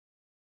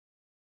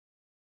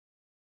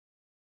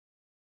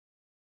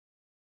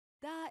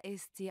Da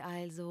ist sie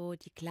also,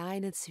 die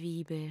kleine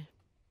Zwiebel.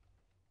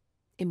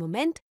 Im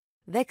Moment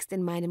wächst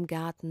in meinem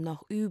Garten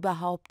noch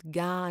überhaupt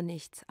gar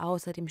nichts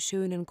außer dem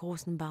schönen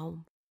großen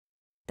Baum.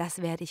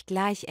 Das werde ich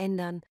gleich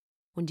ändern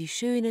und die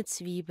schöne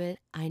Zwiebel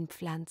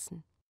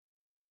einpflanzen.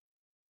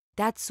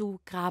 Dazu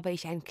grabe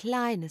ich ein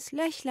kleines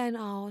Löchlein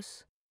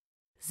aus,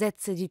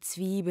 setze die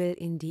Zwiebel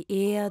in die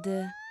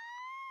Erde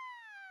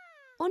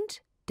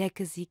und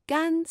decke sie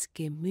ganz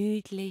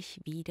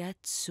gemütlich wieder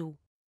zu.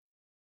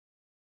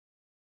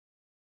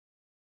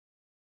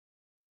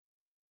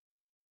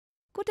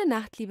 Gute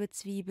Nacht, liebe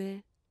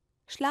Zwiebel.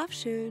 Schlaf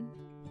schön.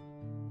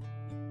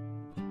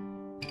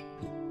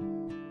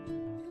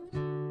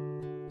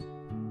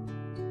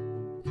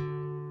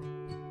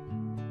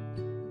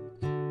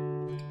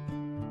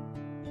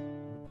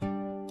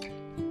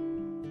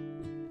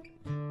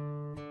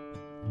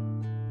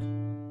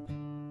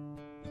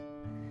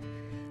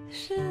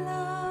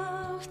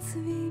 Schlaf,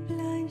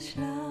 Zwieblein,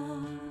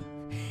 schlaf,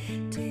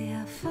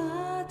 der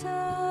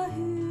Vater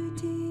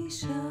hüt die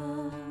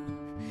Schaf.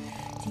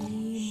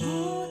 Die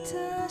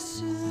Mutter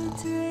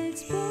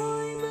schüttelt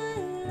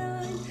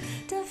Bäumelein,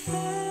 da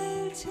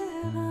fällt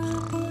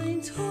herab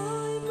ein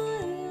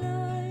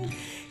Träumelein.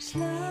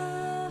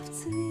 Schlaf,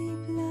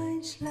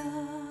 Zwieblein, schlaf.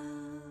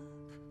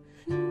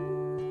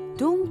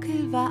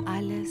 Dunkel war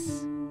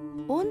alles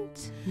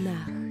und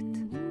Nacht.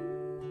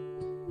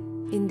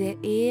 In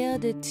der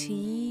Erde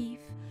tief,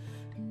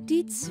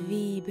 die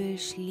Zwiebel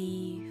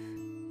schlief,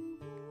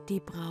 die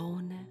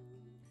braune.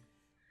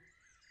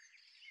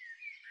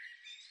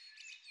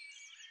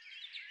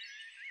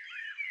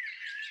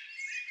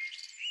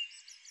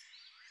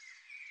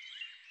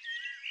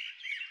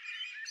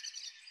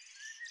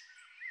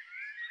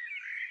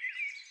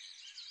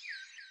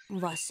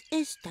 Was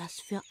ist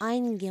das für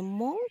ein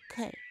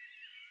Gemunkel?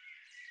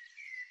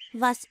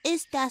 Was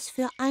ist das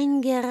für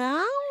ein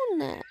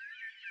Geraune?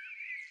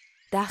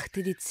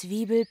 Dachte die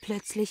Zwiebel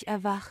plötzlich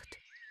erwacht.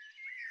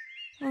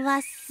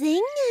 Was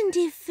singen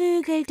die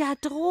Vögel da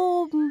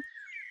droben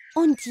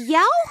und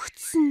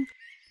jauchzen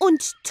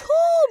und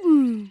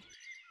toben?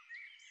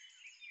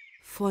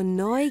 Von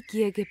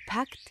Neugier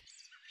gepackt,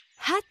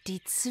 hat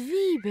die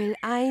Zwiebel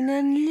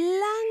einen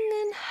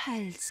langen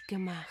Hals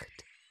gemacht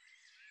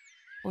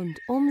und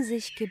um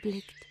sich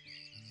geblickt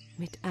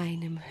mit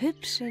einem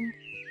hübschen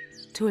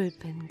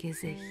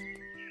Tulpengesicht.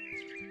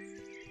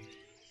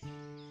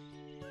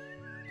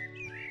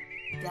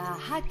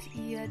 Da hat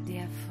ihr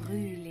der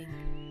Frühling